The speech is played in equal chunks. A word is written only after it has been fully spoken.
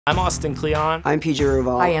I'm Austin Cleon. I'm PJ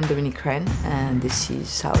Raval. I am Dominique Crenn, and this is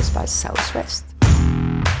South by Southwest.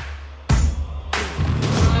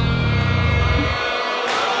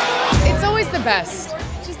 It's always the best.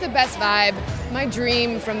 Just the best vibe. My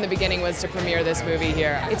dream from the beginning was to premiere this movie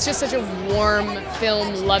here. It's just such a warm,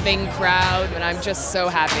 film-loving crowd, and I'm just so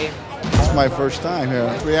happy. It's my first time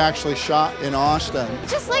here. We actually shot in Austin.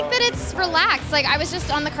 Just like that it's relaxed. Like I was just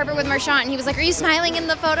on the carpet with Marchant and he was like, "Are you smiling in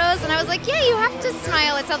the photos?" And I was like, "Yeah, you have to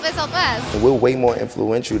smile at South by Southwest." We're way more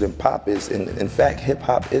influential than pop is. In fact, hip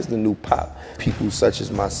hop is the new pop. People such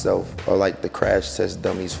as myself are like the crash test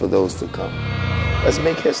dummies for those to come. Let's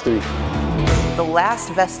make history. The last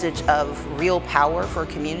vestige of real power for a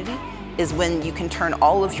community is when you can turn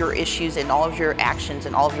all of your issues and all of your actions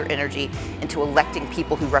and all of your energy into electing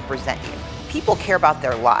people who represent you. People care about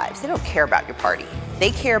their lives. They don't care about your party.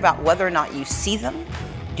 They care about whether or not you see them,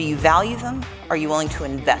 do you value them, are you willing to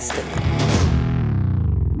invest in them?